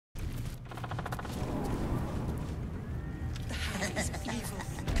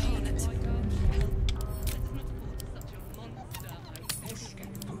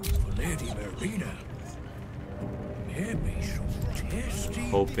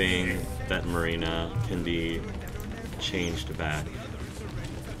hoping that Mayrina can be changed back.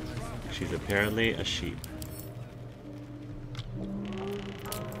 She's apparently a sheep.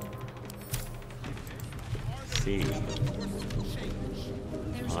 See.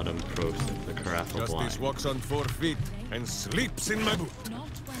 Autumn Prost, the carafe of wine. Justice walks on 4 feet and sleeps in my boot. Not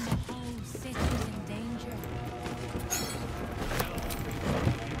when the whole city is in danger.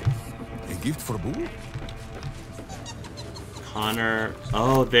 A gift for Boo? Connor.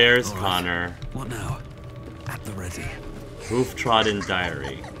 Oh, there's Connor. What now? At the ready. Hoof-trodden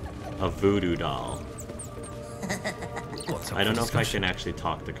diary. A voodoo doll. I don't know if I can actually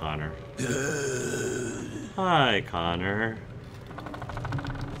talk to Connor. Hi, Connor.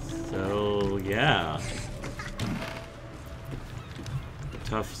 So, yeah.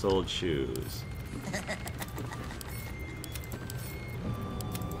 Tough-soled shoes.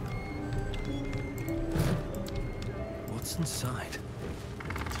 What's inside?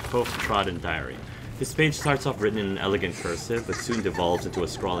 Hoof-trodden diary. This page starts off written in an elegant cursive, but soon devolves into a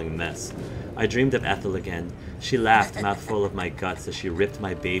scrawling mess. I dreamed of Ethel again. She laughed, mouthful of my guts, as she ripped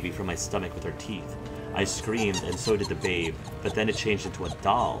my baby from my stomach with her teeth. I screamed, and so did the babe, but then it changed into a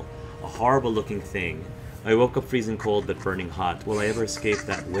doll. A horrible-looking thing. I woke up freezing cold but burning hot. Will I ever escape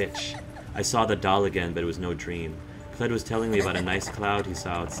that witch? I saw the doll again, but it was no dream. Cled was telling me about a nice cloud he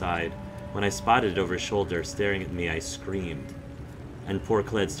saw outside. When I spotted it over his shoulder, staring at me, I screamed. And poor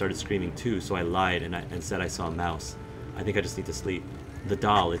Cled started screaming too, so I lied and said I saw a mouse. I think I just need to sleep. The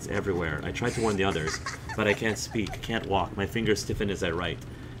doll, it's everywhere. I tried to warn the others, but I can't speak, can't walk. My fingers stiffen as I write.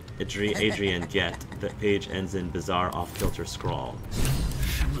 Adrian, get. That page ends in bizarre off-kilter scrawl.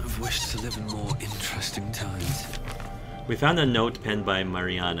 Shouldn't have wished to live in more interesting times. We found a note penned by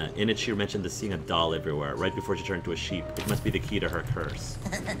Mayrina. In it, she mentioned seeing a doll everywhere, right before she turned into a sheep. It must be the key to her curse.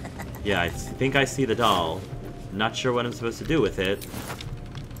 Yeah, I think I see the doll. Not sure what I'm supposed to do with it.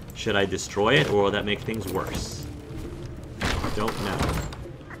 Should I destroy it, or will that make things worse? Don't know.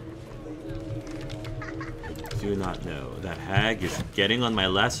 Do not know. That hag is getting on my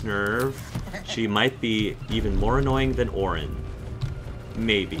last nerve. She might be even more annoying than Orin.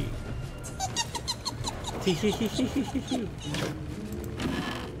 Maybe.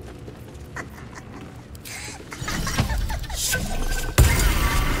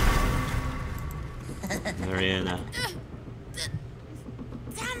 Mayrina.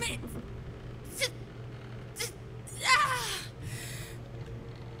 Damn it!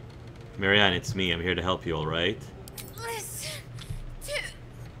 Mayrina, it's me. I'm here to help you, alright? Listen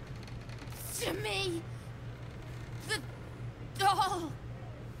to me. The doll.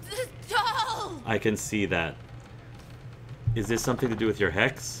 The doll. I can see that. Is this something to do with your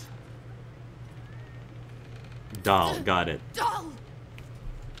hex? Doll, got it. Doll.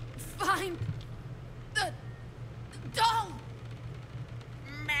 Find the doll.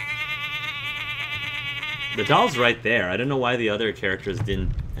 The doll's right there. I don't know why the other characters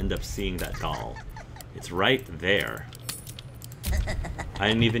didn't end up seeing that doll. It's right there. I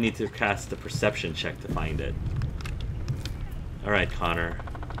didn't even need to cast a perception check to find it. Alright, Connor.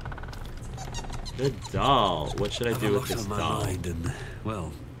 The doll. What should I do with this doll? And,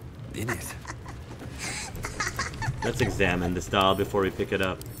 well, in it. Let's examine this doll before we pick it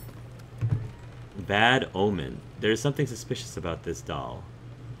up. Bad omen. There's something suspicious about this doll.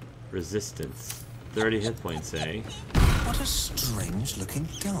 Resistance. 30 hit points, eh? What a strange looking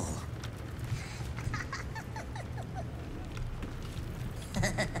doll.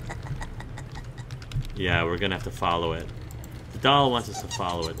 Yeah, we're gonna have to follow it. The doll wants us to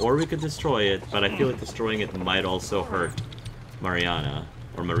follow it. Or we could destroy it, but I feel like destroying it might also hurt Mayrina.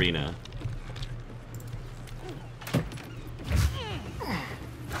 Or Mayrina.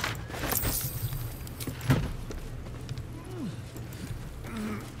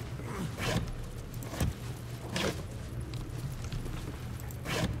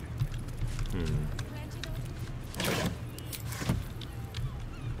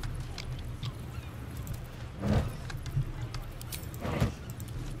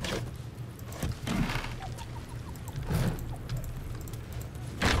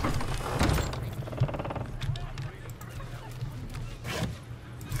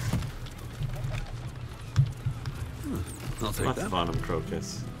 I'll take Lots that. of autumn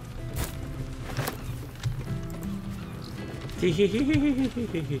crocus. Does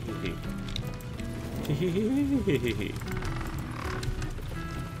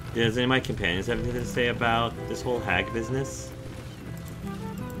any of my companions have anything to say about this whole hag business?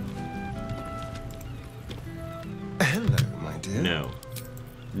 Hello, my dear. No.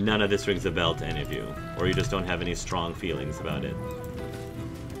 None of this rings a bell to any of you. Or you just don't have any strong feelings about it.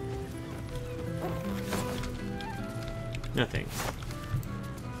 No thanks.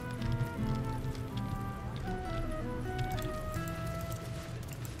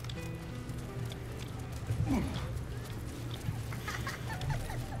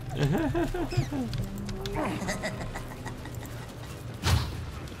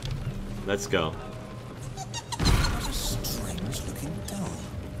 Let's go. What a strange looking doll.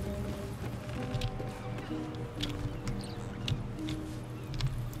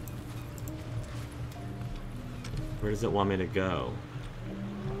 Where does it want me to go?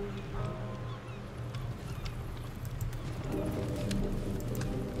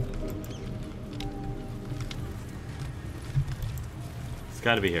 It's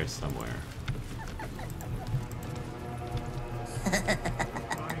got to be here somewhere.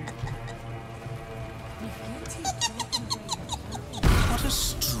 What a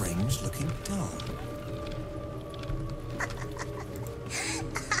strange looking doll.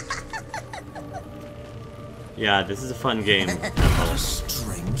 Yeah, this is a fun game. What a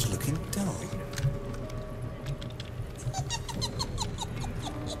strange looking doll.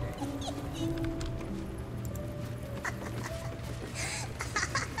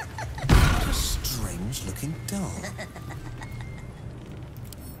 What a strange looking doll.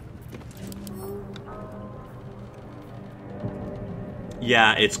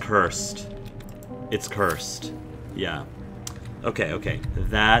 Yeah, it's cursed. It's cursed. Yeah. Okay, okay.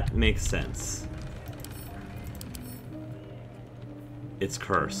 That makes sense. It's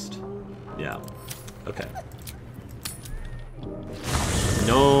cursed. Yeah. Okay.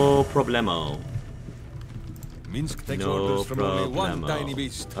 No problemo. Minsk takes No orders from only one problemo. tiny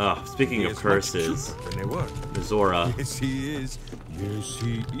beast. Oh, speaking He of is much curses, cheaper than they were. Zora. Yes, he is. Yes,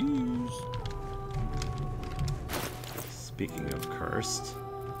 he is. Speaking of cursed.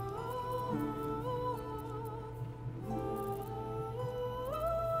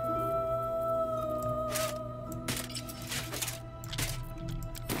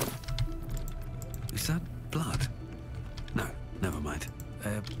 Is that blood? No, never mind.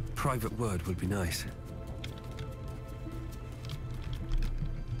 A private word would be nice.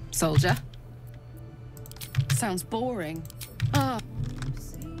 Soldier. Sounds boring. Ah.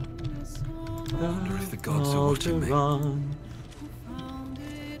 I wonder if the gods are watching me.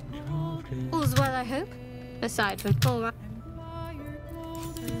 All's well, I hope. Aside from all right.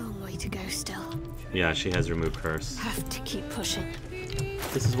 A long way to go still. Yeah, she has removed curse. Have to keep pushing.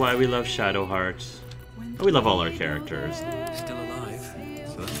 This is why we love Shadowheart. We love all our characters. Still alive,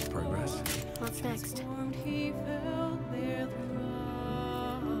 so that's progress. What's next?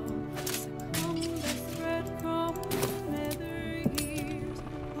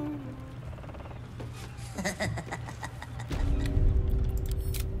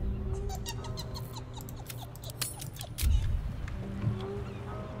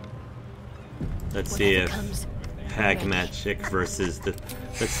 Let's see Whatever if comes, Hag ready. Magic versus the.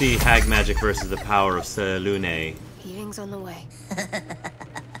 Let's see Hag Magic versus the power of Selune. Healing's on the way.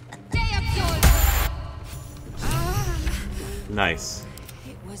 Nice.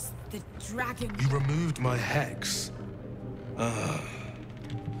 It was the dragon. You removed my hex.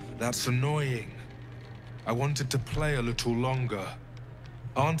 That's annoying. I wanted to play a little longer.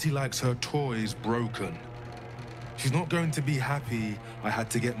 Auntie likes her toys broken. She's not going to be happy I had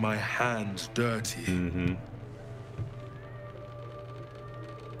to get my hands dirty. Mm-hmm.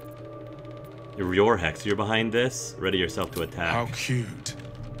 Your hex. You're behind this. Ready yourself to attack. How cute.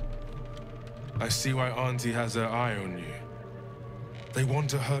 I see why Auntie has her eye on you. They want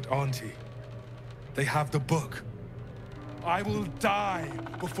to hurt Auntie. They have the book. I will die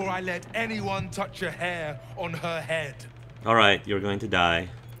before I let anyone touch a hair on her head. All right, you're going to die.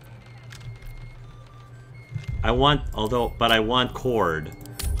 I want Cord.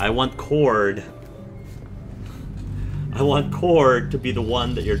 I want Cord. I want Cord to be the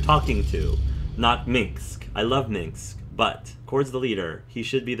one that you're talking to, not Minsk. I love Minsk, but Cord's the leader. He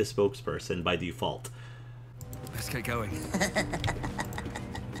should be the spokesperson by default. Let's get going.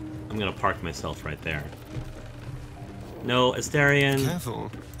 I'm gonna park myself right there. No, Asterion.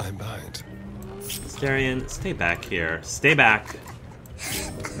 Careful, I bite. Asterion, stay back here. Stay back.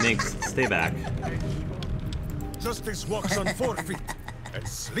 Minx, stay back. Justice walks on 4 feet and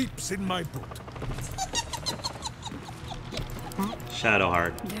sleeps in my boot.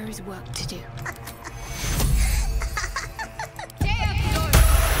 Shadowheart. There is work to do.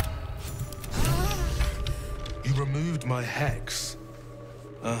 You removed my hex.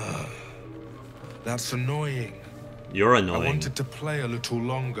 That's annoying. You're I annoying. wanted to play a little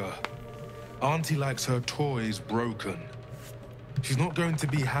longer. Auntie likes her toys broken. She's not going to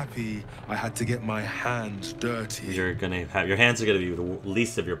be happy I had to get my hands dirty. You're gonna have your hands are gonna be the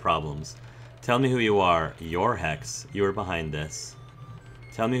least of your problems. Tell me who you are. Your hex. You were behind this.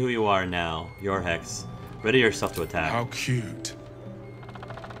 Tell me who you are now. Your hex. Ready yourself to attack. How cute.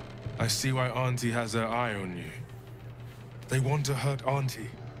 I see why Auntie has her eye on you. They want to hurt Auntie.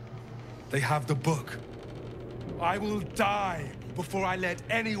 They have the book. I will die before I let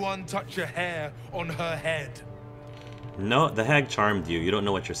anyone touch a hair on her head. No, the hag charmed you. You don't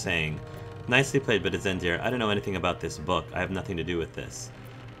know what you're saying. Nicely played, but Zendir, I don't know anything about this book. I have nothing to do with this.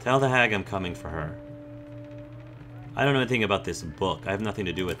 Tell the hag I'm coming for her. I don't know anything about this book. I have nothing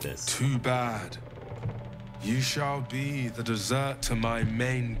to do with this. Too bad. You shall be the dessert to my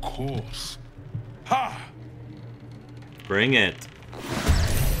main course. Ha! Bring it.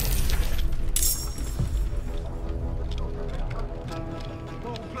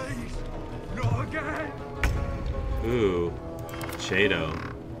 Oh, please! Not again! Ooh. Shado.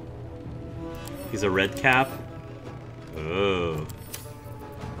 He's a red cap? Oh.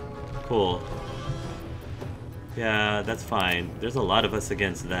 Cool. Yeah, that's fine. There's a lot of us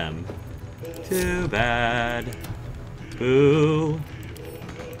against them. Too bad. Boo.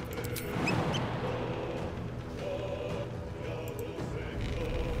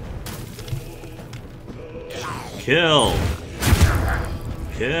 Kill.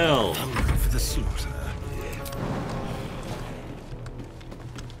 Kill. Hungry for the slaughter.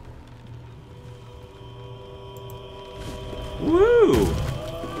 Woo!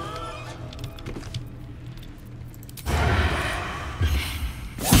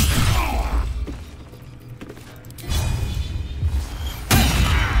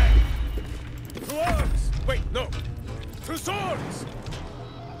 To arms! Wait, no! To swords!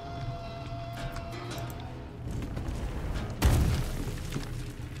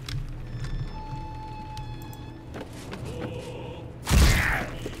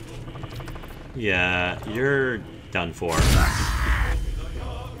 Yeah, you're done for.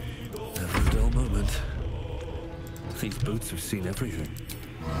 Never a dull moment. These boots have seen everything.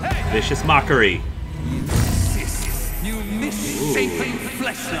 Vicious mockery. You misshapen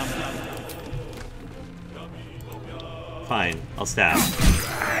flesh lump. Fine, I'll stab.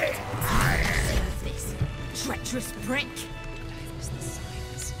 This treacherous prick.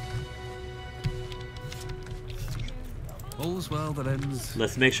 All's well that ends.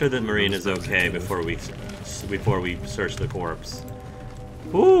 Let's make sure that Mayrina's okay before we search the corpse.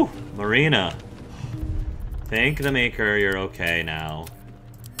 Woo! Mayrina. Thank the maker, you're okay now.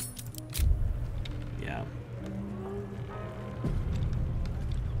 Yeah.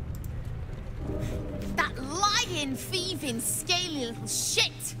 That lying, thieving, scaly little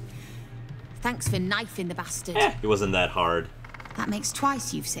shit. Thanks for knifing the bastard. It wasn't that hard. That makes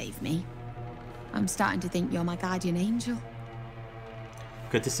twice you've saved me. I'm starting to think you're my guardian angel.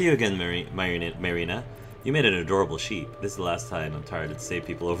 Good to see you again, Mayrina. You made an adorable sheep. This is the last time I'm tired to save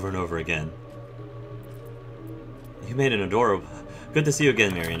people over and over again. You made an adorable... Good to see you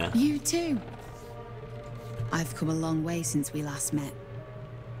again, Mayrina. You too. I've come a long way since we last met.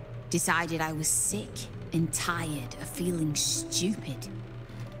 Decided I was sick and tired of feeling stupid,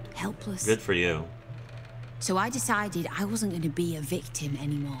 helpless. Good for you. So I decided I wasn't going to be a victim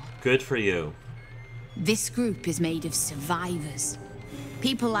anymore. Good for you. This group is made of survivors.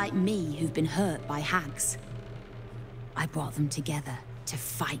 People like me who've been hurt by hags. I brought them together to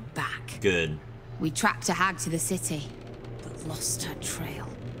fight back. Good. We tracked a hag to the city, but lost her trail.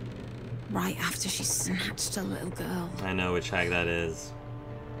 Right after she snatched a little girl. I know which hag that is.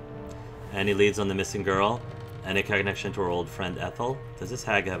 Any leads on the missing girl? Any connection to our old friend Ethel? Does this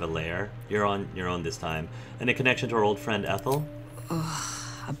hag have a lair? You're on your own this time. Any connection to our old friend Ethel?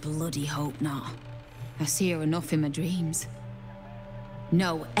 Ugh, I bloody hope not. I see her enough in my dreams.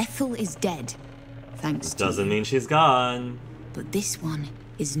 No, Ethel is dead. Thanks to Doesn't you. mean she's gone. But this one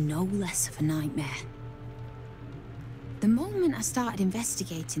is no less of a nightmare. The moment I started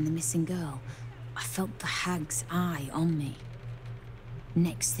investigating the missing girl, I felt the hag's eye on me.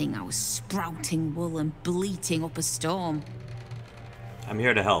 Next thing, I was sprouting wool and bleating up a storm. I'm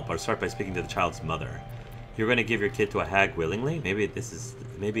here to help. I'll start by speaking to the child's mother. You're going to give your kid to a hag willingly? Maybe this is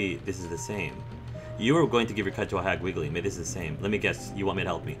the same. You are going to give your kid to a hag willingly. Maybe this is the same. Let me guess. You want me to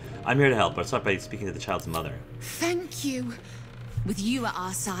help me? I'm here to help. I'll start by speaking to the child's mother. Thank you. With you at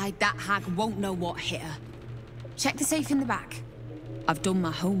our side, that hag won't know what hit her. Check the safe in the back. I've done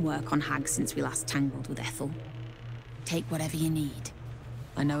my homework on hags since we last tangled with Ethel. Take whatever you need.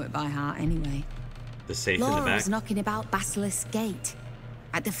 I know it by heart anyway. The safe in the Laura back? was knocking about Basilisk Gate,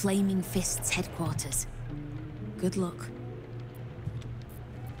 at the Flaming Fist's headquarters. Good luck.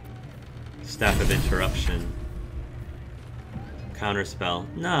 Staff of Interruption. Counterspell.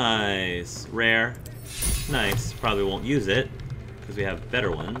 Nice. Rare. Nice. Probably won't use it, because we have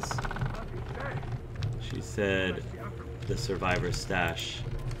better ones. She said the survivor's stash.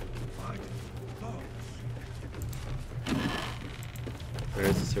 Where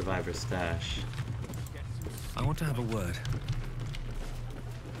is the survivor's stash? I want to have a word.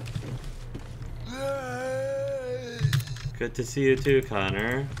 Good to see you too,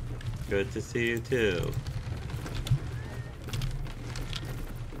 Connor. Good to see you too.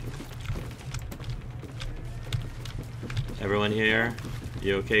 Everyone here?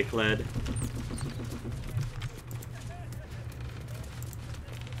 You okay, Cled?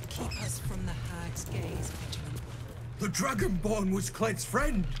 Keep us from the hag's gaze, Vigilant. The Dragonborn was Cled's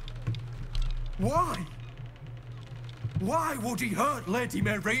friend. Why? Why would he hurt Lady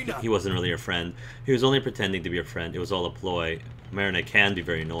Mayrina? He wasn't really your friend. He was only pretending to be your friend. It was all a ploy. Mayrina can be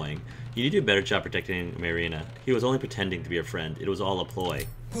very annoying. You need to do a better job protecting Mayrina. He was only pretending to be your friend. It was all a ploy.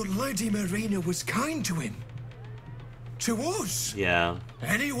 But Lady Mayrina was kind to him. To us. Yeah.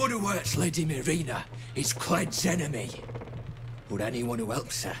 Anyone who hurts Lady Mayrina is Cled's enemy. But anyone who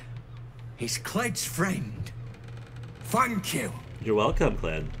helps her is Cled's friend. Thank you. You're welcome,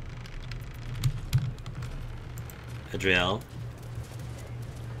 Cled. Adriel.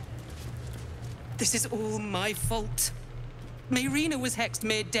 This is all my fault. Mayrina was hexed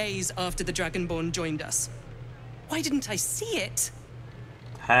mere days after the Dragonborn joined us. Why didn't I see it?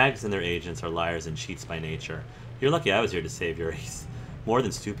 Hags and their agents are liars and cheats by nature. You're lucky I was here to save your race. More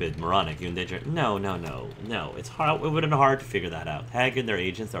than stupid, moronic, you endanger. No. It's hard. It would have been hard to figure that out. Hag and their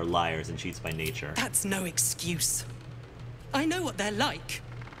agents are liars and cheats by nature. That's no excuse. I know what they're like.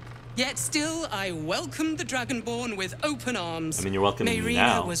 Yet still, I welcomed the Dragonborn with open arms. I mean, you're welcoming me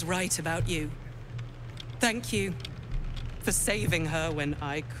now. Mayrina was right about you. Thank you for saving her when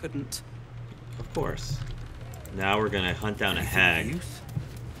I couldn't. Of course. Now we're gonna hunt down a hag.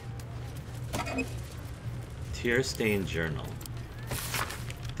 Tear-stained journal.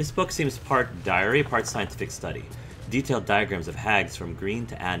 This book seems part diary, part scientific study. Detailed diagrams of hags from green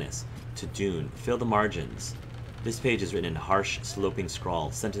to anise to dune fill the margins. This page is written in harsh, sloping scrawl.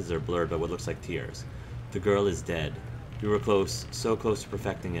 Sentences are blurred by what looks like tears. The girl is dead. We were close, so close to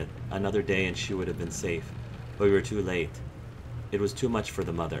perfecting it. Another day and she would have been safe. But we were too late. It was too much for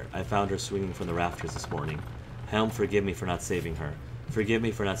the mother. I found her swinging from the rafters this morning. Helm, forgive me for not saving her. Forgive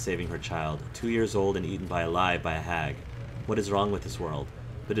me for not saving her child. 2 years old and eaten by a lie by a hag. What is wrong with this world?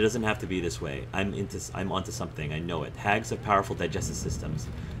 But it doesn't have to be this way. I'm onto something. I know it. Hags have powerful digestive systems.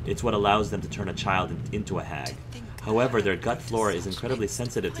 It's what allows them to turn a child into a hag. However, their gut flora is incredibly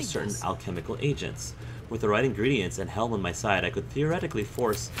sensitive to certain alchemical agents. With the right ingredients and Helm on my side, I could theoretically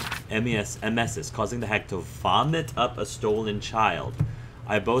force emesis, causing the hag to vomit up a stolen child.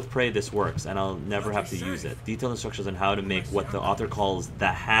 I both pray this works, and I'll never have to use it. Detailed instructions on how to make what the author calls the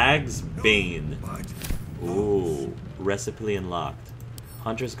Hag's Bane. Ooh, recipe unlocked.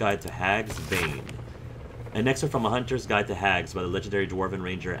 Hunter's Guide to Hag's Bane. An excerpt from A Hunter's Guide to Hags by the legendary dwarven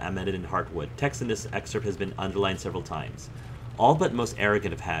ranger Amedin Heartwood. Text in this excerpt has been underlined several times. All but most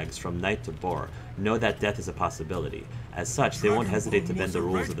arrogant of hags, from knight to boar, know that death is a possibility. As such, they won't hesitated to bend the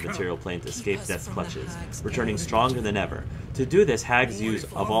rules of the material plane to escape death's clutches, returning stronger than ever. To do this, hags use,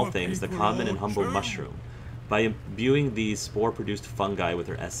 of all things, the common and humble mushroom. By imbuing these spore-produced fungi with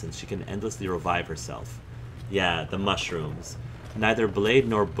her essence, she can endlessly revive herself. Yeah, the mushrooms. Neither blade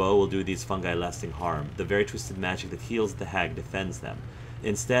nor bow will do these fungi lasting harm. The very twisted magic that heals the hag defends them.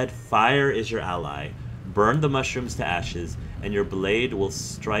 Instead, fire is your ally. Burn the mushrooms to ashes, and your blade will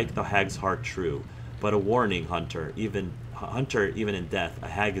strike the hag's heart true. But a warning, Hunter, even in death, a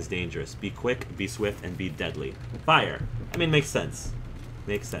hag is dangerous. Be quick, be swift, and be deadly. Fire. I mean, makes sense.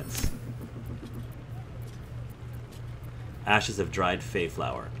 Makes sense. Ashes of dried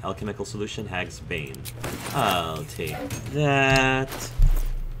fayflower. Alchemical solution, hag's bane. I'll take that.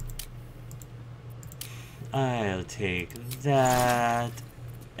 I'll take that.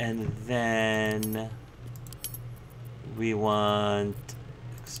 And then we want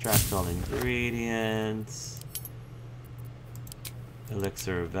extract all ingredients.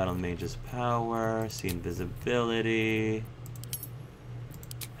 Elixir of Battle Mage's power. See invisibility.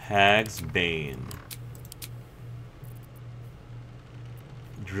 Hag's Bane.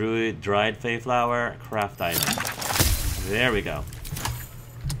 Dried fayflower. Craft item. There we go.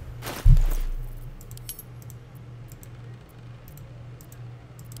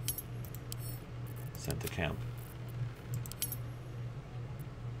 Sent to camp.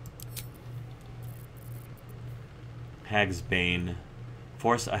 Hag's Bane.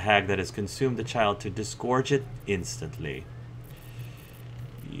 Force a hag that has consumed the child to disgorge it instantly.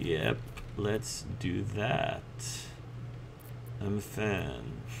 Yep, let's do that. I'm a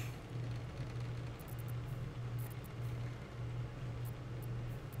fan.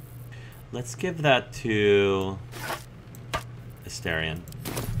 Let's give that to Asterion.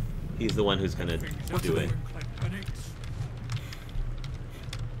 He's the one who's gonna do it.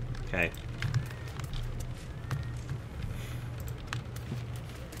 Okay.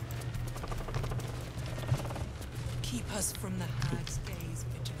 us from the hag's gaze,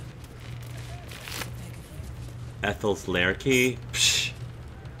 vigilant. I beg of you. Ethel's lair key? Psh,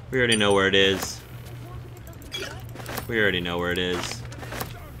 we already know where it is. We already know where it is.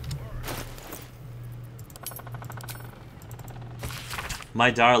 My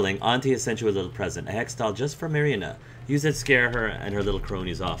darling, Auntie has sent you a little present. A hex doll just for Mayrina. Use it to scare her and her little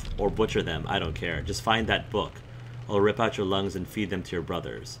cronies off. Or butcher them, I don't care. Just find that book. I'll rip out your lungs and feed them to your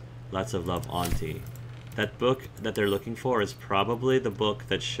brothers. Lots of love, Auntie. That book that they're looking for is probably the book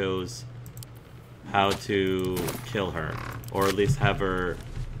that shows how to kill her. Or at least have her...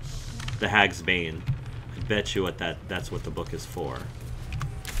 the Hag's Bane. I bet you that's what the book is for.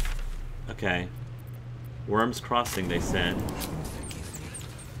 Okay. Worms Crossing, they said.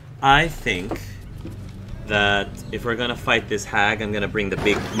 I think that if we're gonna fight this hag, I'm gonna bring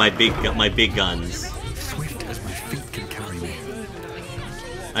my big guns. Swift as my feet can carry me.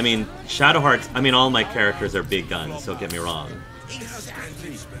 I mean, Shadowheart's. I mean, all my characters are big guns. Don't get me wrong.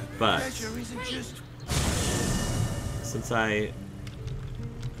 But since I,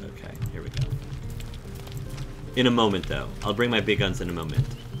 okay, here we go. In a moment, though, I'll bring my big guns in a moment.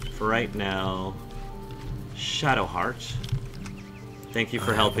 For right now, Shadowheart. Thank you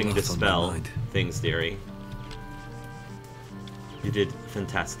for helping dispel things, dearie. You did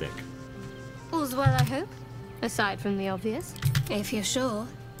fantastic. All's well, I hope? Aside from the obvious. If you're sure.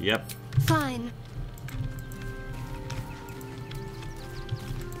 Yep. Fine.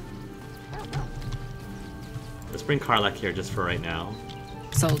 Let's bring Karlach here just for right now.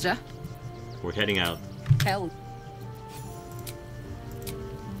 Soldier. We're heading out. Hell.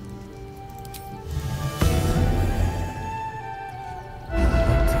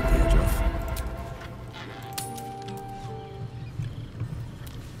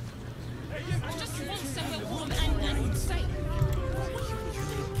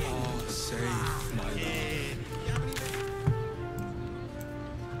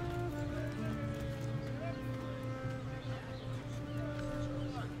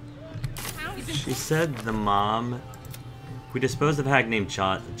 She said the mom... We disposed of a hag named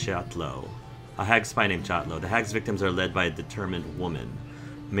Chatlo. A hag spy named Chatlo. The hag's victims are led by a determined woman,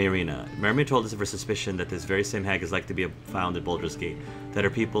 Mayrina. Mayrina told us of her suspicion that this very same hag is likely to be found at Baldur's Gate, that her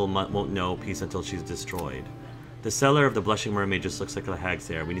people won't know peace until she's destroyed. The seller of the Blushing Mermaid just looks like a hag's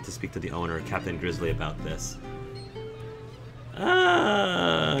there. We need to speak to the owner, Captain Grizzly, about this.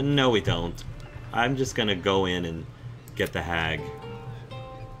 No we don't. I'm just gonna go in and get the hag.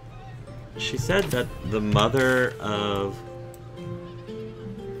 She said that the mother of...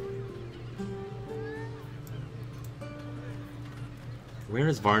 Where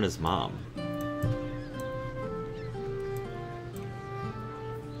is Varna's mom?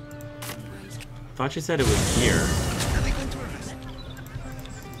 Thought she said it was here.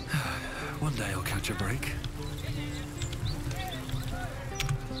 One day I'll catch a break.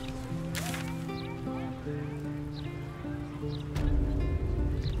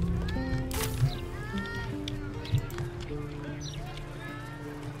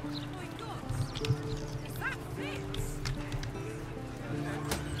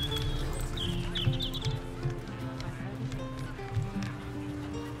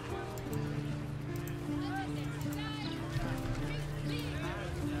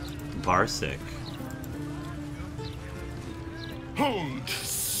 Barsic. Hold,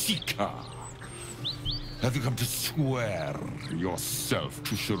 Seeker! Have you come to swear yourself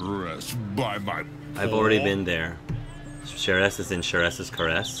to Sharess by my paw? I've already been there. Sharess is in Sharess's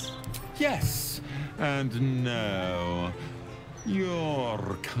caress. Yes, and no.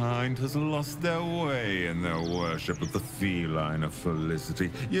 Your kind has lost their way in their worship of the feline of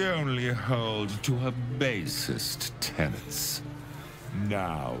felicity. You only hold to her basest tenets.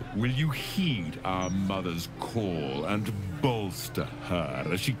 Now, will you heed our mother's call and bolster her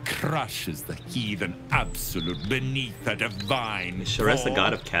as she crushes the heathen absolute beneath her divine Is Sharess the paw?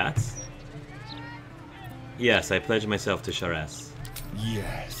 god of cats? Yes, I pledge myself to Sharess.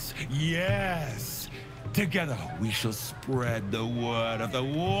 Yes, yes! Together we shall spread the word of the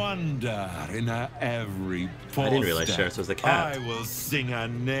wonder in her every footstep. I didn't realize Sharess was a cat. I will sing her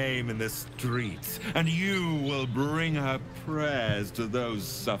name in the streets, and you will bring her prayers to those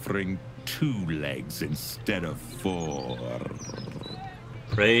suffering 2 legs instead of 4.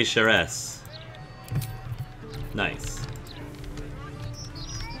 Praise Sharess. Nice.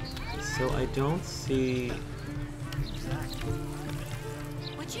 So I don't see...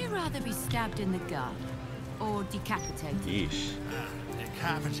 Would you rather be stabbed in the gut or decapitated? Yeesh.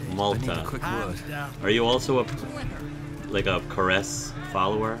 I Malta. need a quick word. Are you also a caress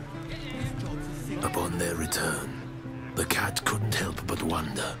follower? Upon their return, the cat couldn't help but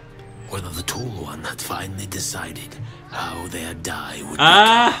wonder whether the Tall One had finally decided how their die would be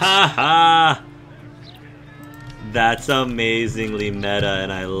ha ha! That's amazingly meta,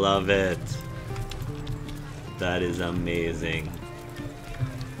 and I love it. That is amazing.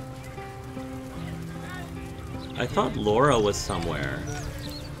 I thought Laura was somewhere.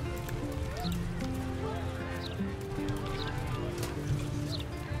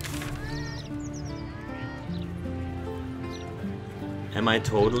 Am I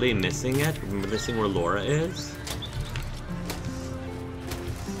totally missing it? Missing where Laura is?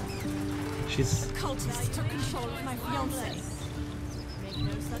 She's... Cultists took control of my fiancé.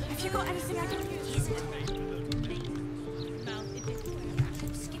 Have you got anything I can use?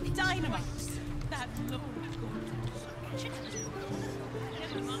 Dynamite.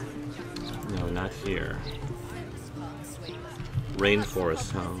 No, not here.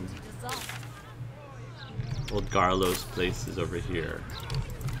 Rainforest home. Old Garlo's place is over here.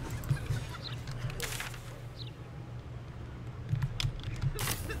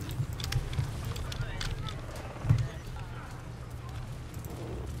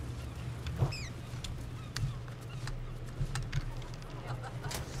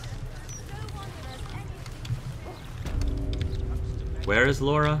 Where is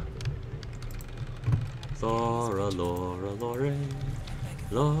Laura? Laura, Laura, Laura,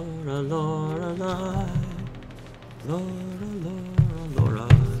 Laura, Laura, Laura, Laura, Laura, Laura.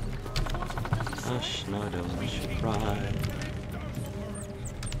 Hush, now don't you cry.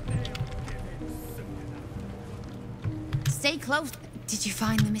 Stay close. Did you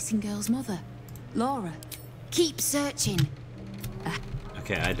find the missing girl's mother? Laura. Keep searching.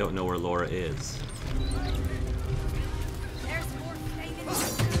 Okay, I don't know where Laura is.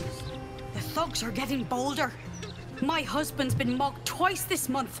 The thugs are getting bolder. My husband's been mugged twice this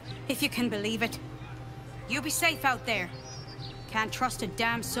month, if you can believe it. You be safe out there. Can't trust a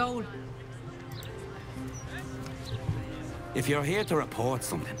damn soul. If you're here to report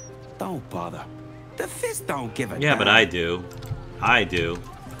something, don't bother. The Fist don't give a Yeah, damn. but I do. I do.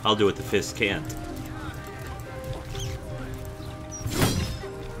 I'll do what the Fist can't.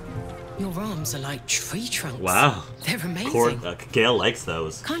 Your arms are like tree trunks. Wow. They're amazing. Gale likes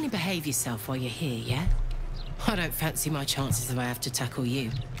those. Kindly behave yourself while you're here, yeah? I don't fancy my chances if I have to tackle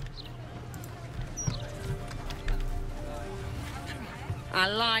you. I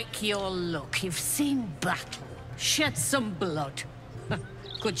like your look. You've seen battle, shed some blood.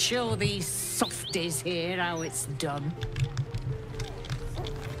 Could show these softies here how it's done.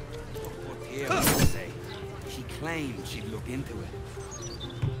 She claimed she'd look into it.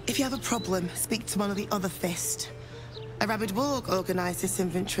 If you have a problem, speak to one of the other Fist. A rabid warg organised this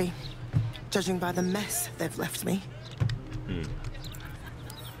inventory, judging by the mess they've left me.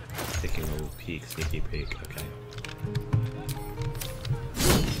 Taking a little peek, sneaky peek, okay.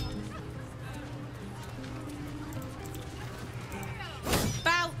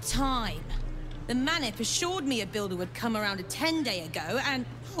 About time. The Manip assured me a builder would come around a 10-day ago, and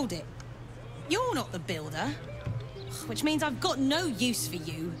hold it. You're not the builder. Which means I've got no use for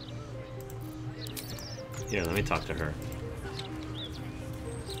you. Here, let me talk to her.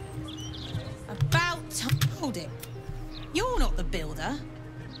 About time. Hold it. You're not the builder.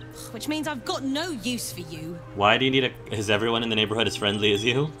 Which means I've got no use for you. Why do you need a... Is everyone in the neighborhood as friendly as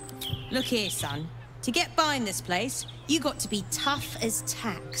you? Look here, son. To get by in this place, you got to be tough as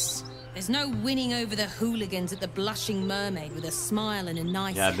tacks. There's no winning over the hooligans at the Blushing Mermaid with a smile and a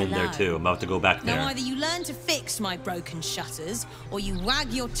nice Yeah, I've been there hello. too. I'm about to go back there. Now either you learn to fix my broken shutters, or you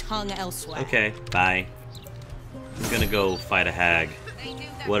wag your tongue elsewhere. Okay, bye. I'm gonna go fight a hag.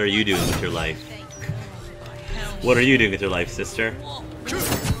 What are you doing with your life? What are you doing with your life, sister?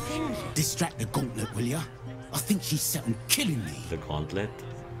 Distract the gauntlet, will ya? I think she's set on killing me. The gauntlet?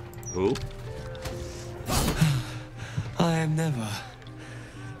 Who? I am never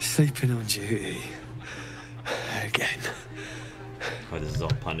sleeping on duty again. Oh, this is all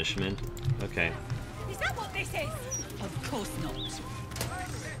punishment? Okay. Is that what this is? Of course not.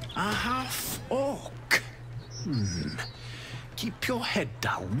 A half-orc. Keep your head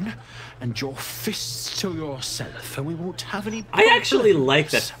down and your fists to yourself, and we won't have any I actually like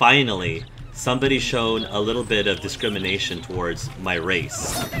that finally somebody's shown a little bit of discrimination towards my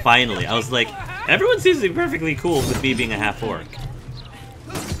race. Finally. I was like, everyone seems to be perfectly cool with me being a half-orc.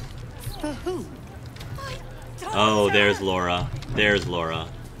 For who? Oh, there's Laura. There's Laura.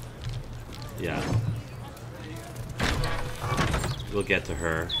 Yeah. We'll get to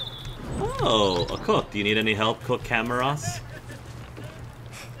her. Oh, a cook. Do you need any help, Cook Camaros?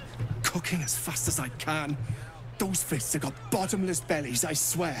 Cooking as fast as I can. Those fists have got bottomless bellies, I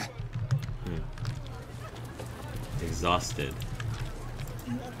swear. Exhausted.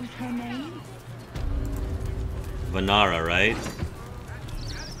 What was her name? Vanara, right?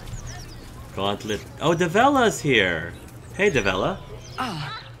 Gauntlet. Oh, Devella's here! Hey, Devella.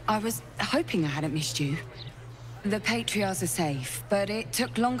 Ah, I was hoping I hadn't missed you. The Patriarchs are safe, but it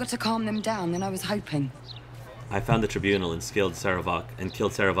took longer to calm them down than I was hoping. I found the tribunal and killed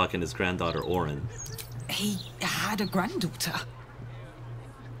Saravak and his granddaughter, Orin. He had a granddaughter?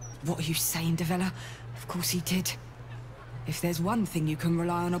 What are you saying, Devella? Of course he did. If there's one thing you can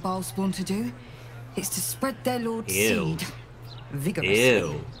rely on a Balspawn to do, it's to spread their lord's Ew. seed vigorously.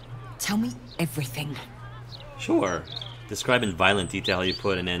 Ew. Tell me everything. Sure. Describe in violent detail how you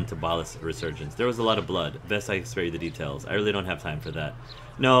put an end to Balus' resurgence. There was a lot of blood. Best I spare you the details. I really don't have time for that.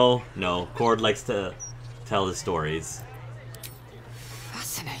 No. Cord likes to tell his stories.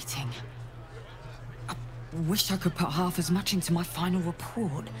 Fascinating. I wish I could put half as much into my final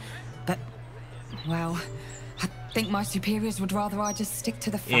report, but, well, I think my superiors would rather I just stick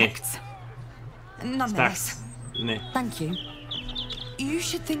to the facts. Nonetheless, thank you. You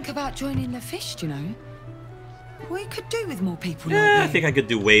should think about joining the Fist, you know. We could do with more people like you. I think I could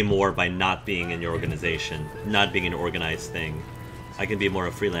do way more by not being in your organization, not being an organized thing. I can be more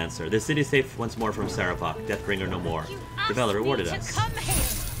a freelancer. The city's safe once more from Saravak. Deathbringer no more. Devella rewarded us. Come here.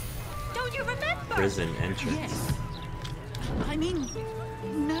 Don't you remember? Prison entrance. Yes. I mean,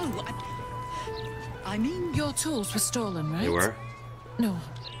 no. I mean, Your tools were stolen, right? They were? No,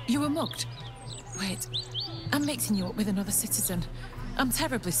 you were mugged. Wait, I'm mixing you up with another citizen. I'm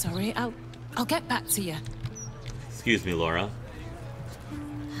terribly sorry. I'll get back to you. Excuse me, Laura.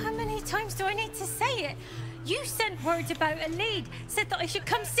 How many times do I need to say it? You sent word about a lead, said that I should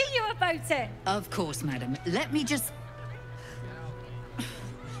come see you about it. Of course, madam. Let me just...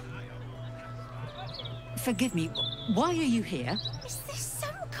 Forgive me, why are you here? Is this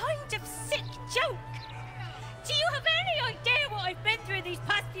some kind of sick joke? Do you have any idea what I've been through these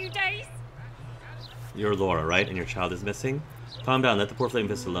past few days? You're Laura, right? And your child is missing? Calm down, let the poor flame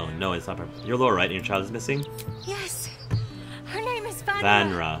fist alone. No, it's not her. You're Laura, right? And your child is missing? Yes. Her name is Vanra.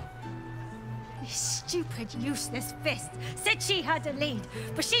 Vanra. This stupid, useless fist said she had a lead,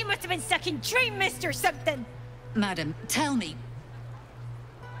 but she must have been stuck in Dream Mist or something. Madam, tell me.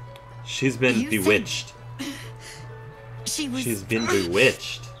 She's been bewitched. She's been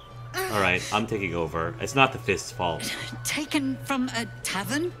bewitched. Alright, I'm taking over. It's not the fist's fault. Taken from a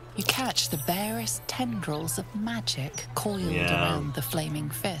tavern? You catch the barest tendrils of magic coiled around the flaming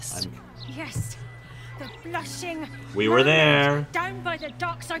fist. Yes. The blushing... We were there. Down by the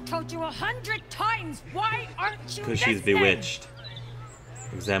docks, I told you 100 times. Why aren't you Because she's listening? bewitched.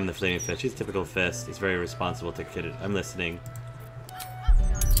 Examine the flaming fist. She's a typical fist. It's very responsible to kid it. I'm listening.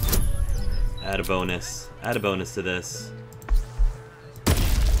 Add a bonus. Add a bonus to this.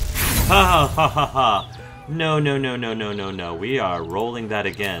 Ha ha ha ha ha. No. We are rolling that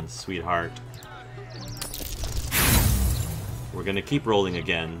again, sweetheart. We're gonna keep rolling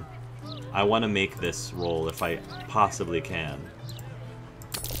again. I want to make this roll if I possibly can.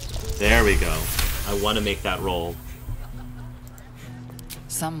 There we go. I want to make that roll.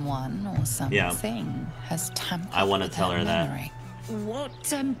 Someone or something has tampered I want to with tell her memory.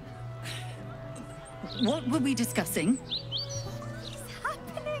 What were we discussing?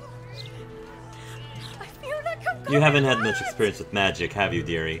 You haven't had much experience with magic, have you,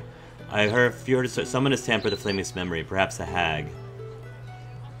 dearie? I heard you heard someone has tampered the flaming's memory, perhaps a hag.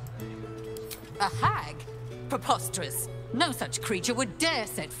 A hag? Preposterous. No such creature would dare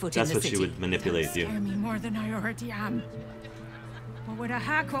set foot That's in the what city. she would manipulate you. Scare me more than I already am. What would a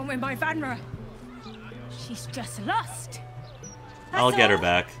hag want with my Vanra? She's just lost. I'll get her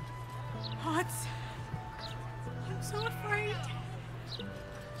back. What? I'm so afraid.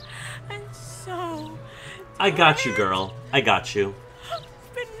 And so... I got you, girl. I got you.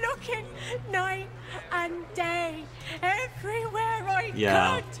 I've been looking night and day, everywhere I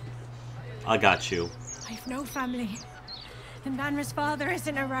could. I got you. I've no family, and Vanra's father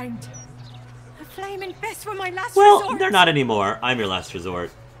isn't around. The flaming fists were my last Well, resort. they're not anymore. I'm your last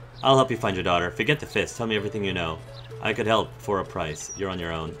resort. I'll help you find your daughter. Forget the fist. Tell me everything you know. I could help for a price. You're on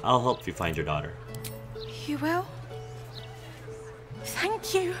your own. I'll help you find your daughter. You will?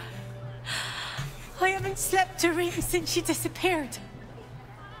 Thank you. I haven't slept a wink since she disappeared.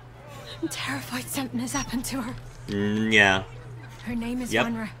 I'm terrified something has happened to her. Yeah. Her name is Yep.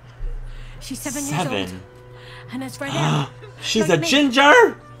 Vanra. She's 7 years old. And has red hair. She's like a me.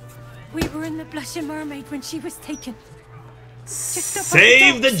 ginger? We were in the Blushing Mermaid when she was taken. Just up on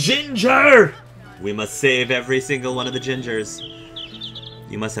Save the docks. ginger! We must save every single one of the gingers.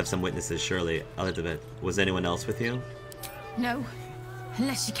 You must have some witnesses, surely. Elizabeth, was anyone else with you? No.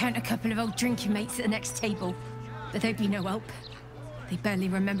 Unless you count a couple of old drinking mates at the next table. But they'd be no help. They barely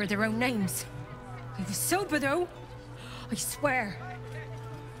remember their own names. I was sober, though. I swear.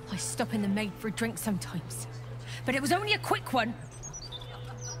 I stop in the maid for a drink sometimes. But it was only a quick one.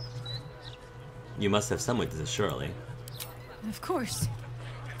 You must have some witnesses, surely. Of course.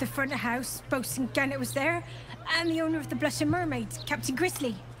 The front of house, Bosun Gannet was there, and the owner of the Blushing Mermaids, Captain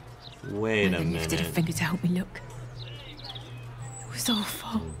Grizzly. Wait a minute. Lifted a finger to help me look. It was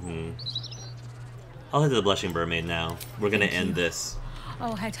awful. I'll head to the Blushing Mermaid now. We're gonna end this.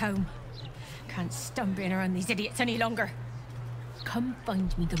 I'll head home. Can't stand being around these idiots any longer. Come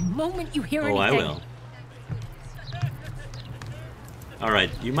find me the moment you hear anything. I will. Alright,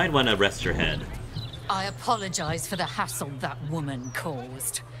 you might want to rest your head. I apologize for the hassle that woman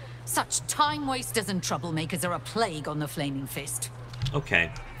caused. Such time wasters and troublemakers are a plague on the Flaming Fist.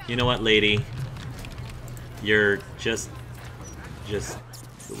 Okay. You know what, lady? You're just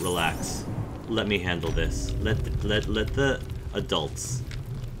relax. Let me handle this. Let the adults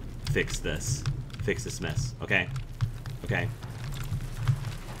fix this. Fix this mess, okay? Okay.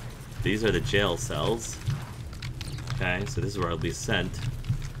 These are the jail cells. Okay, so this is where I'll be sent.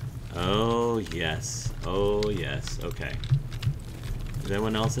 Oh, yes. Oh, yes. Okay. Is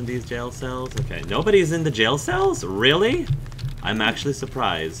anyone else in these jail cells? Okay, nobody's in the jail cells? Really? I'm actually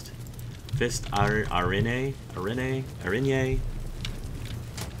surprised. Fist Arine?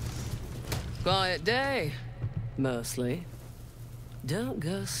 Quiet day. Mostly. Don't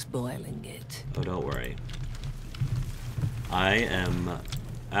go spoiling it. Oh, don't worry. I am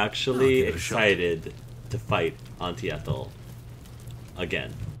actually excited to fight Auntie Ethel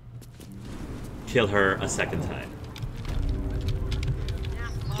again. Kill her a second time.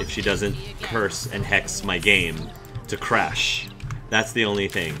 If she doesn't curse and hex my game to crash. That's the only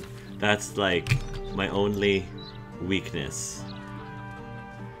thing. That's like my only weakness.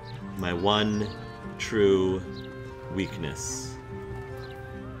 My one true weakness.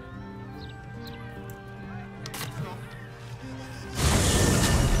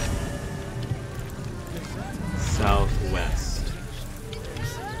 Southwest.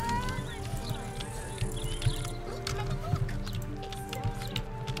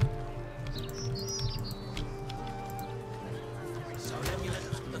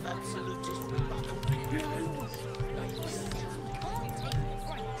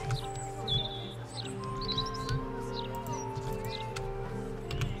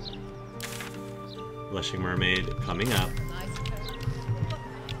 Blushing Mermaid coming up.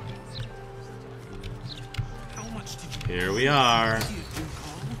 Here we are.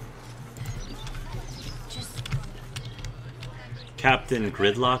 Captain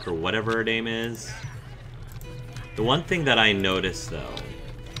Gridlock, or whatever her name is. The one thing that I noticed, though,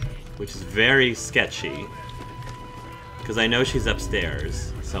 which is very sketchy, because I know she's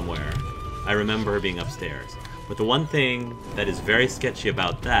upstairs somewhere. I remember her being upstairs. But the one thing that is very sketchy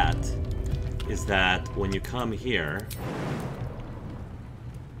about that is that when you come here,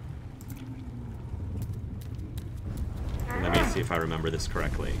 let me see if I remember this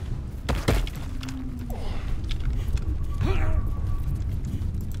correctly.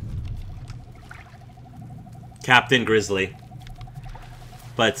 Captain Grizzly.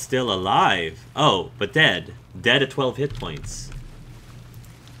 But still alive. Oh, but dead. Dead at 12 hit points.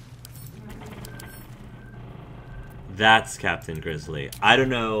 That's Captain Grizzly. I don't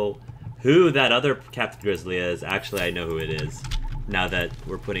know who that other Captain Grizzly is. Actually, I know who it is. Now that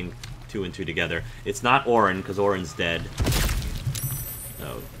we're putting two and two together. It's not Orin, because Orin's dead.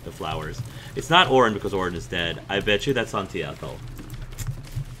 Oh, the flowers. It's not Orin, because Orin is dead. I bet you that's Auntie Ethel.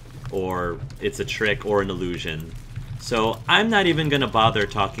 Or it's a trick or an illusion. So I'm not even gonna bother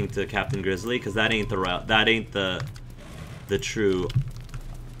talking to Captain Grizzly, because that ain't the true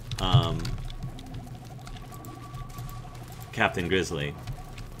Captain Grizzly.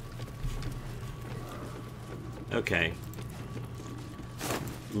 Okay.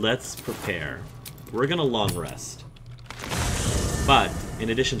 Let's prepare. We're gonna long rest. But, in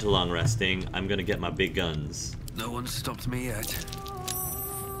addition to long resting, I'm gonna get my big guns. No one stopped me yet.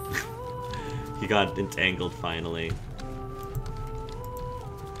 He got entangled finally.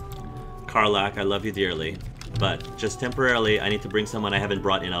 Karlach, I love you dearly. But, just temporarily, I need to bring someone I haven't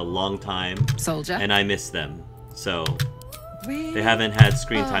brought in a long time. Soldier. And I miss them. So, they haven't had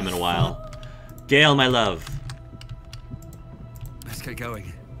screen time in a while. Gale, my love. Let's get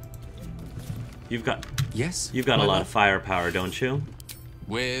going. You've got You've got a lot of firepower, don't you?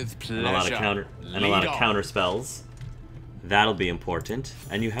 With pleasure. And a lot of counter spells. That'll be important.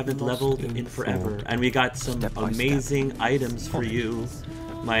 And you haven't leveled in forever. And we got some amazing items for you,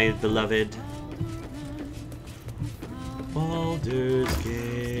 my beloved. Baldur's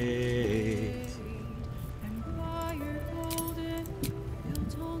Gate.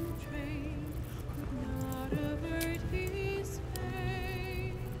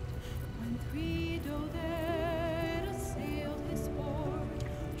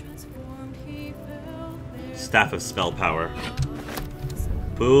 Staff of Spell Power.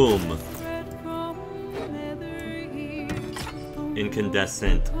 Boom.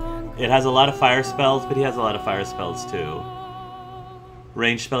 Incandescent. It has a lot of fire spells, but he has a lot of fire spells too.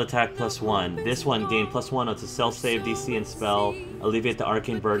 Range spell attack +1. This one gain +1 on its self save, DC, and spell. Alleviate the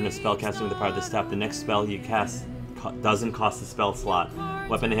arcane burden of spell casting with the power of the staff. The next spell you cast doesn't cost a spell slot.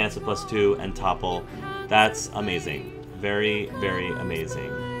 Weapon enhancer +2 and topple. That's amazing. Very, very amazing.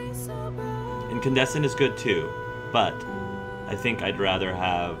 Incandescent is good too, but I think I'd rather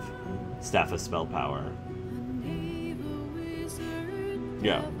have Staff of Spell Power.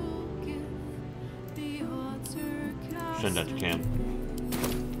 Yeah. Send that to Cam.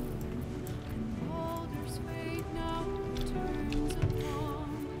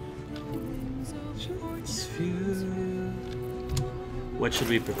 What should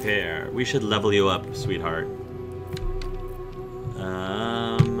we prepare? We should level you up, sweetheart.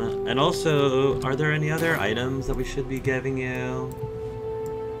 And also, are there any other items that we should be giving you?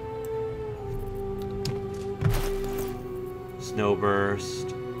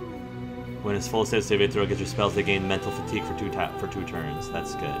 Snowburst. When it's full save throw, get your spells. They gain mental fatigue for two turns.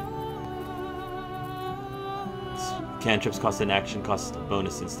 That's good. Cantrips cost an action, cost a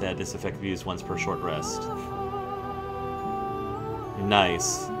bonus instead. This effect will be used once per short rest.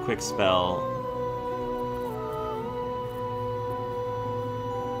 Nice. Quick spell.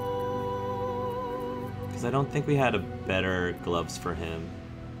 Because I don't think we had a better gloves for him.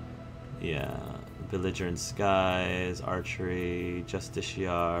 Yeah. Belligerent Skies, Archery,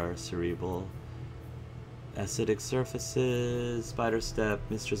 Justiciar, Cerebral, Acidic Surfaces, Spider Step,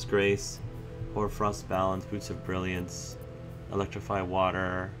 Mistress Grace, Hoarfrost Balance, Boots of Brilliance, Electrify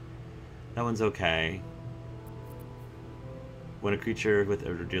Water. That one's okay. When a creature with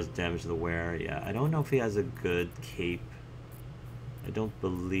order deals damage to the wearer, yeah. I don't know if he has a good cape. I don't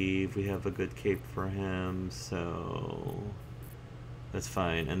believe we have a good cape for him, so that's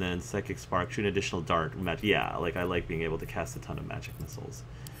fine. And then Psychic Spark, shoot an additional dart. Yeah, like I like being able to cast a ton of magic missiles.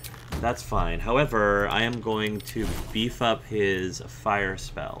 That's fine. However, I am going to beef up his fire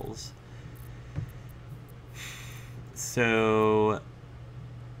spells. So,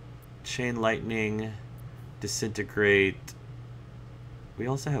 Chain Lightning, Disintegrate. We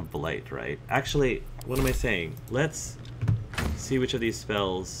also have Blight, right? Actually, what am I saying? Let's see which of these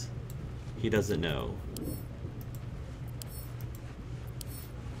spells he doesn't know.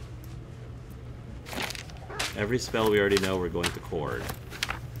 Every spell we already know, we're going to chord.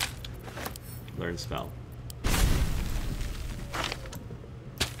 Learn spell.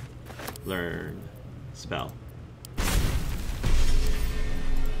 Learn spell.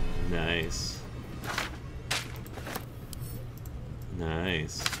 Nice.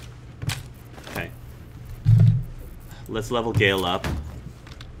 Nice. Okay. Let's level Gale up.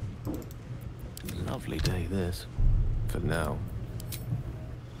 Lovely day this. For now.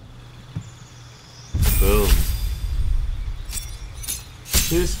 Boom.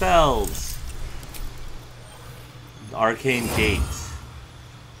 2 spells. Arcane Gate.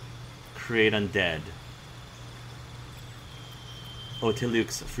 Create Undead.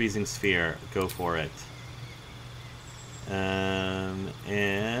 Otiluke's Freezing Sphere. Go for it. And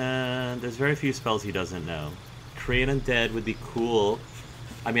there's very few spells he doesn't know. Create Undead would be cool.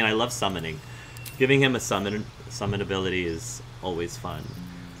 I mean, I love summoning. Giving him a summon ability is always fun.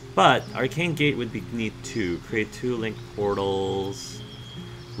 But Arcane Gate would be neat too. Create 2 linked portals.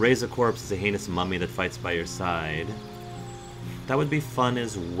 Raise a corpse as a heinous mummy that fights by your side. That would be fun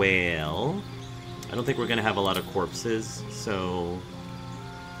as well. I don't think we're gonna have a lot of corpses, so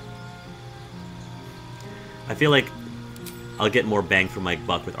I feel like I'll get more bang for my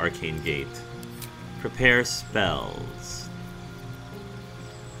buck with Arcane Gate. Prepare spells.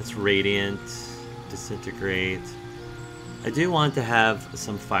 That's Radiant, Disintegrate. I do want to have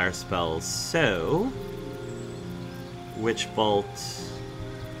some fire spells, so Witch Bolt.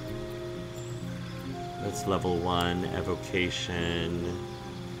 That's level 1. Evocation.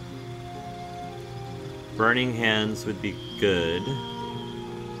 Burning Hands would be good.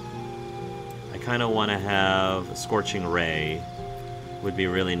 I kind of want to have Scorching Ray. Would be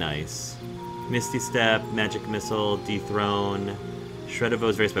really nice. Misty Step, Magic Missile, Dethrone. Shred of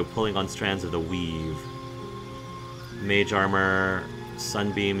O's raised by pulling on strands of the weave. Mage Armor,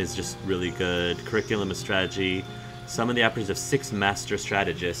 Sunbeam is just really good. Curriculum of Strategy. Summon the apparitions of 6 Master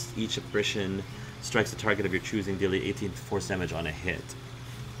Strategists. Each apparition strikes a target of your choosing, dealing 18 force damage on a hit.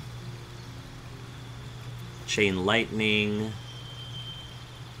 Chain Lightning.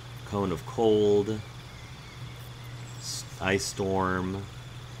 Cone of Cold. Ice Storm.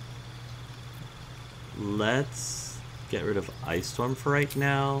 Let's get rid of Ice Storm for right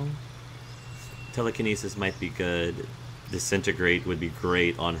now. Telekinesis might be good. Disintegrate would be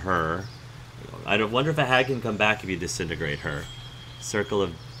great on her. I don't wonder if a hag can come back if you disintegrate her. Circle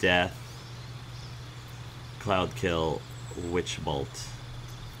of Death. Cloud Kill. Witch Bolt.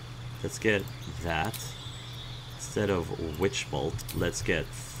 Let's get that. Instead of Witch Bolt, let's get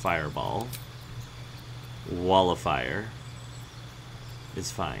Fireball. Wall of Fire is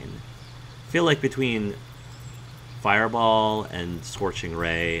fine. I feel like between Fireball and Scorching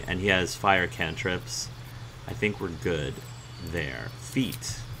Ray, and he has fire cantrips, I think we're good there.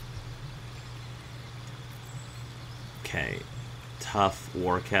 Feet. Okay. Tough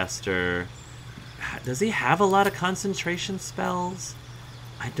Warcaster. Does he have a lot of concentration spells?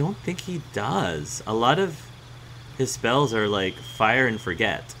 I don't think he does. A lot of his spells are like Fire and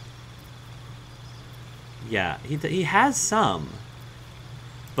Forget. Yeah, he has some.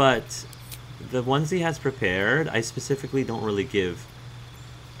 But the ones he has prepared, I specifically don't give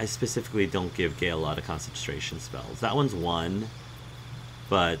Gale a lot of concentration spells. That one's one,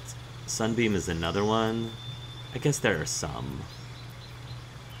 but Sunbeam is another one. I guess there are some.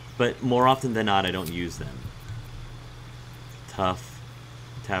 But more often than not, I don't use them. Tough,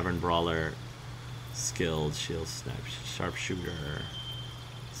 Tavern Brawler, Skilled, Shield Snipe, Sharpshooter,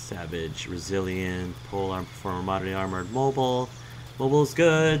 Savage, Resilient, Pole Arm Performer, Moderately Armored, Mobile. Mobile's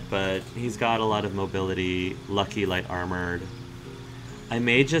good, but he's got a lot of mobility. Lucky, Light Armored. I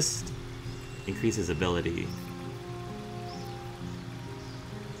may just increase his ability.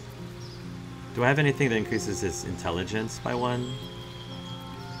 Do I have anything that increases his intelligence by 1?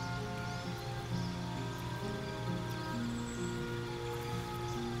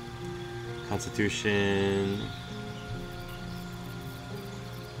 Constitution.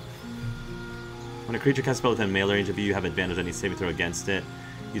 When a creature casts a spell within melee range of you, you have advantage on any saving throw against it.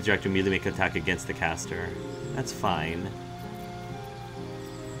 Use direct to immediately make an attack against the caster. That's fine.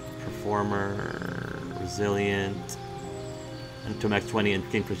 Performer, Resilient, and to max 20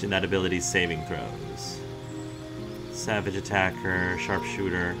 and gain push in that ability's saving throws. Savage Attacker,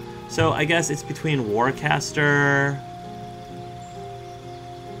 Sharpshooter. So I guess it's between Warcaster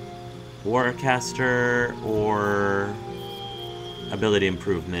or Ability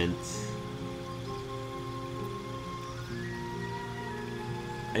Improvement.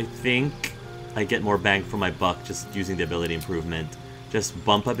 I think I get more bang for my buck just using the Ability Improvement. Just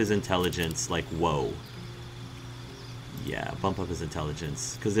bump up his intelligence like whoa. Yeah, bump up his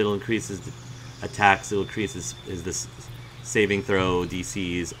intelligence. Because it'll increase his attacks, it'll increase his saving throw,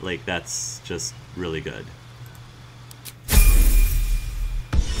 DCs. Like, that's just really good.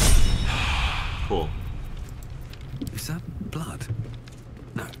 Cool. Is that blood?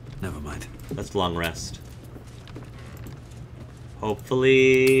 No, never mind. That's long rest.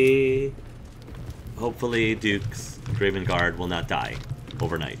 Hopefully Duke's Graven Guard will not die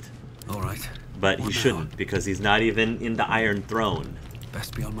overnight. All right. But he shouldn't, because he's not even in the Iron Throne.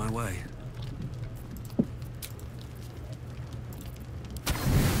 Best be on my way.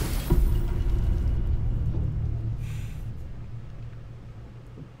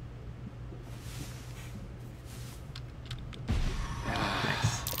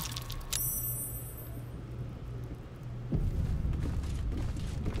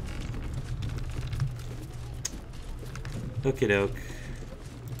 Okie doke.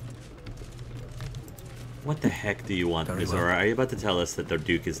 What the heck do you want, Mizora? Are you about to tell us that their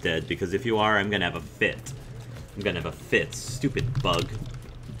Duke is dead? Because if you are, I'm gonna have a fit. I'm gonna have a fit, stupid bug.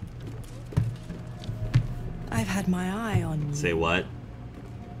 I've had my eye on you. Say what?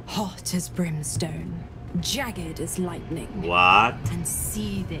 Hot as brimstone, jagged as lightning. What? And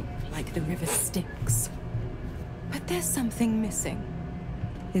seething like the river Styx. But there's something missing,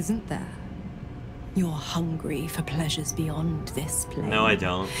 isn't there? You're hungry for pleasures beyond this plane. No, I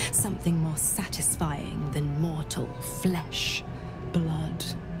don't. Something more satisfying than mortal flesh, blood,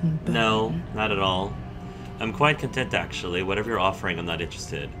 and bone. No, not at all. I'm quite content, actually. Whatever you're offering, I'm not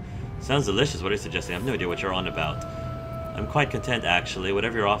interested. Sounds delicious. What are you suggesting? I have no idea what you're on about. I'm quite content, actually.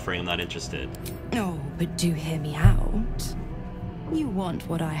 Whatever you're offering, I'm not interested. Oh, but do hear me out. You want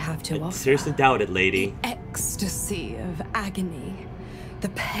what I have to offer. Seriously doubt it, lady. The ecstasy of agony. The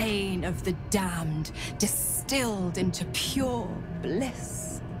pain of the damned, distilled into pure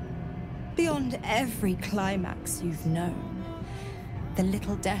bliss. Beyond every climax you've known. The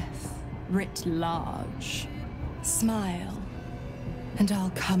little death, writ large. Smile, and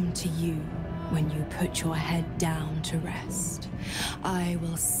I'll come to you when you put your head down to rest. I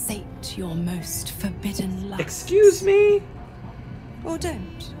will sate your most forbidden lust. Excuse me? Or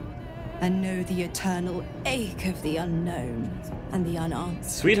don't. And know the eternal ache of the unknown and the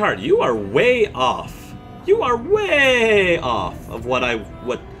unanswered. Sweetheart, you are way off. You are way off of what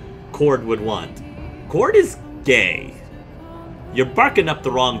Cord would want. Cord is gay. You're barking up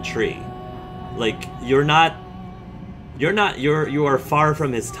the wrong tree. Like, you are far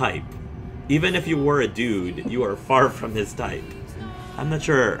from his type. Even if you were a dude, you are far from his type. I'm not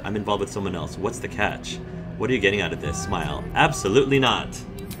sure I'm involved with someone else. What's the catch? What are you getting out of this? Smile. Absolutely not.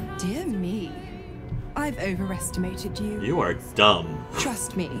 Dear me. I've overestimated you. You are dumb.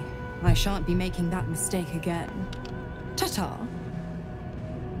 Trust me, I shan't be making that mistake again. Ta-ta.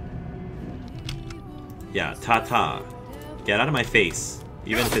 Yeah, ta-ta. Get out of my face.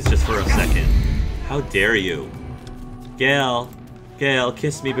 Even if it's just for a second. How dare you? Gale. Gale,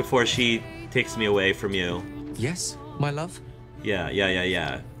 kiss me before she takes me away from you. Yes, my love?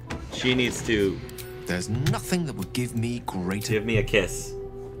 Yeah. She needs to... There's nothing that would give me greater... Give me a kiss.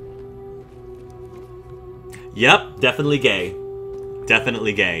 Yep, definitely gay.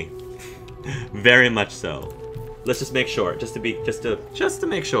 Definitely gay. Very much so. Let's just make sure. Just to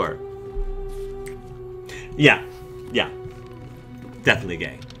make sure. Yeah. Definitely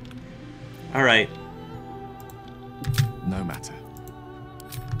gay. Alright. No matter.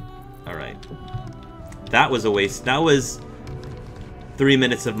 Alright. That was a waste. That was 3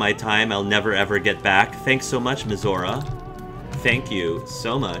 minutes of my time I'll never ever get back. Thanks so much, Mizora. Thank you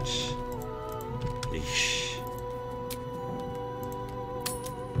so much. Eesh.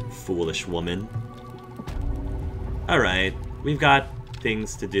 Foolish woman. Alright. We've got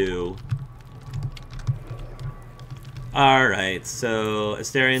things to do. Alright, so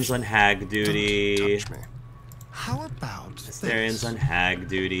Asterian's on hag duty. Touch me. How about Asterian's on hag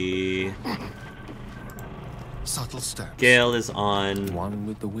duty. Subtle steps. Gale is on one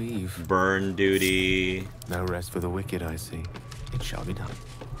with the weave. Burn duty. No rest for the wicked, I see. It shall be done.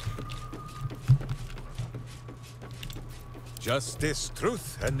 Justice,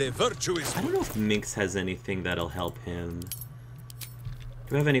 truth, and the virtue is... I don't know if Minx has anything that'll help him. Do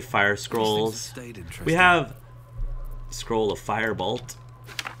we have any fire scrolls? We have Scroll of Firebolt.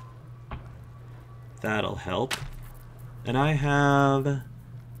 That'll help. And I have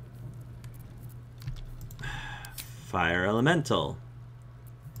Fire Elemental.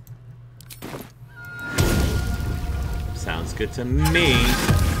 Sounds good to me.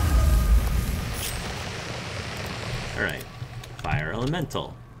 Alright. Fire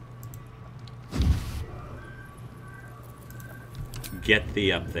Elemental. Get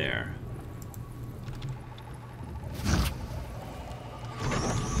thee up there.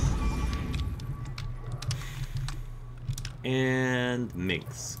 And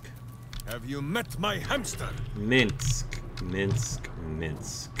Minsk. Have you met my hamster? Minsk. Minsk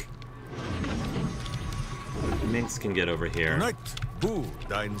can get over here. Tonight, Boo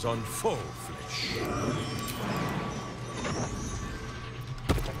dines on foe flesh.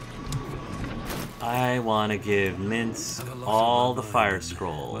 I want to give Minsk all the fire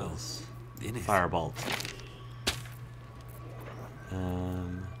scrolls. Firebolt.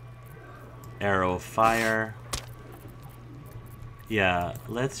 Arrow of Fire. Yeah,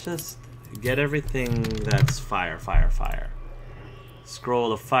 let's just get everything that's fire.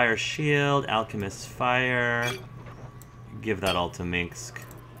 Scroll of Fire Shield, Alchemist's Fire. Give that all to Minsk.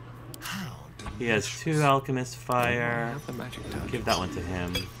 He has 2 Alchemist Fire. Give that one to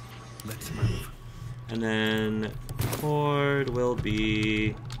him. Let's move. And then Cord will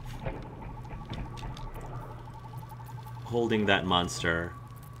be holding that monster.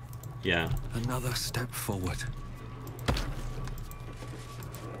 Yeah. Another step forward.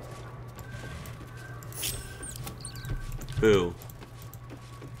 Boo.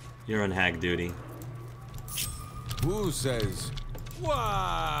 You're on hag duty. Boo says,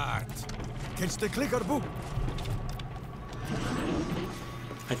 what? Catch the clicker, Boo.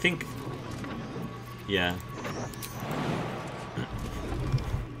 I think... Yeah.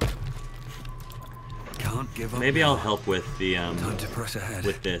 Can't give up. Maybe I'll help with the Time to press ahead.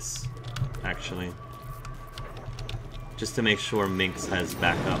 with this, actually. Just to make sure Minx has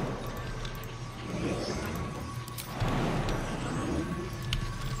backup.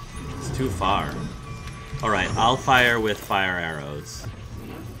 It's too far. Alright, I'll fire with fire arrows.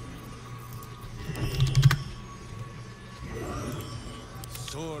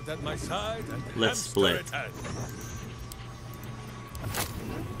 Sword at my side and Let's split. hamster at hand.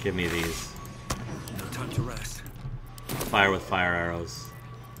 Give me these. No time to rest. Fire with fire arrows.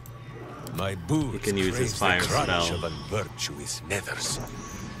 My boots He can use his fire craves the crunch spell. of unvirtuous nethers.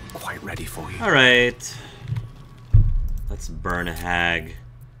 Quite ready for you. Alright. Let's burn a hag.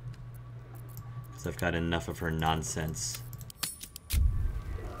 Because I've got enough of her nonsense.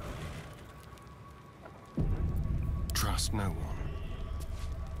 Trust no one.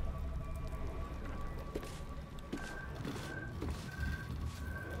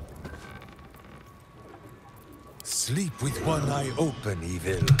 sleep with one eye open,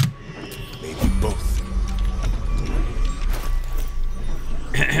 evil. Maybe both.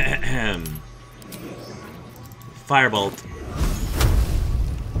 Firebolt.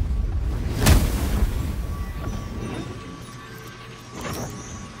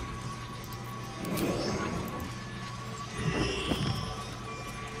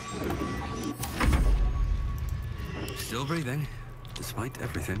 Still breathing, despite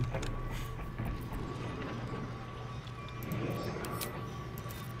everything.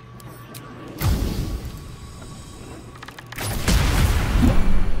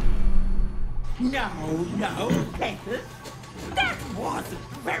 No, Petal. That wasn't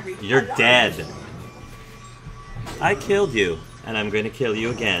very You're polite. dead. I killed you, and I'm going to kill you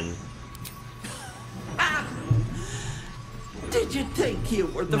again. Did you think you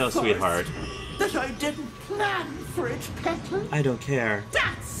were the No, first? sweetheart. That I didn't plan for it, Petal? I don't care.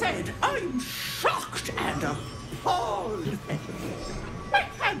 That said, I'm shocked and appalled, Petal. I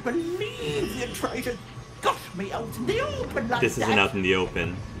can't believe you tried to gut me out in the open like This that. isn't out in the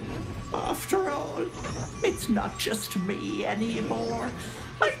open. After all, it's not just me anymore.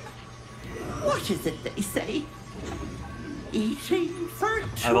 What is it they say? Eating for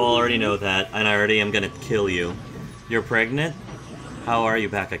two? I already know that, and I already am gonna kill you. You're pregnant? How are you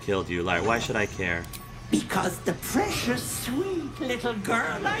back? I killed you. Like, why should I care? Because the precious, sweet little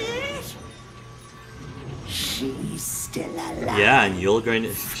girl I ate, she's still alive. Yeah, and you're going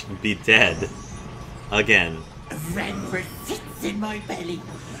to be dead. Again. Renford sits in my belly,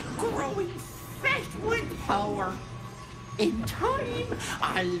 growing fat with power. In time,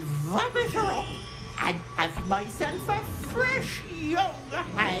 I'll vomit her up and have myself a fresh young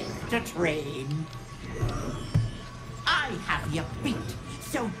hag to train. I have you beat,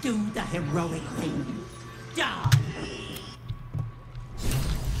 so do the heroic thing. Die!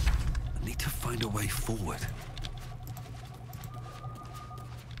 I need to find a way forward.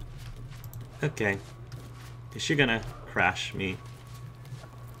 Okay. Is she gonna crash me?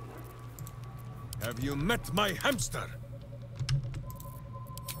 Have you met my hamster?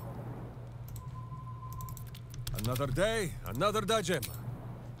 Another day, another dajema.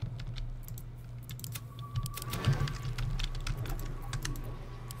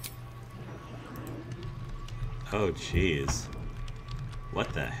 Oh, jeez.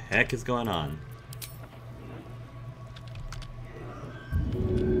 What the heck is going on?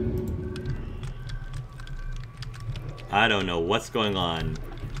 I don't know what's going on,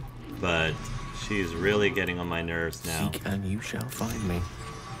 but she's really getting on my nerves now. Seek and you shall find me.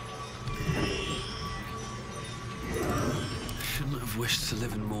 Shouldn't have wished to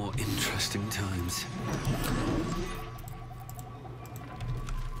live in more interesting times.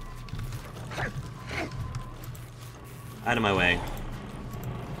 Out of my way.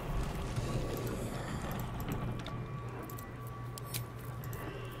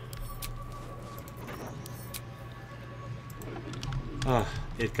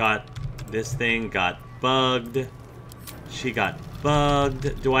 This thing got bugged. She got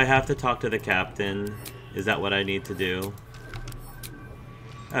bugged. Do I have to talk to the captain? Is that what I need to do?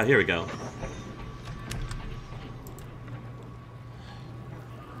 Oh, here we go.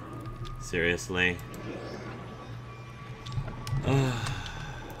 Seriously? I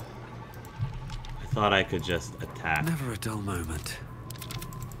thought I could just attack. Never a dull moment.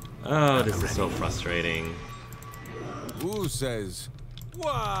 Oh, this is so frustrating. Who says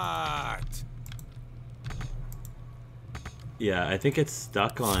what? Yeah, I think it's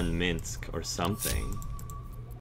stuck on Minsk or something.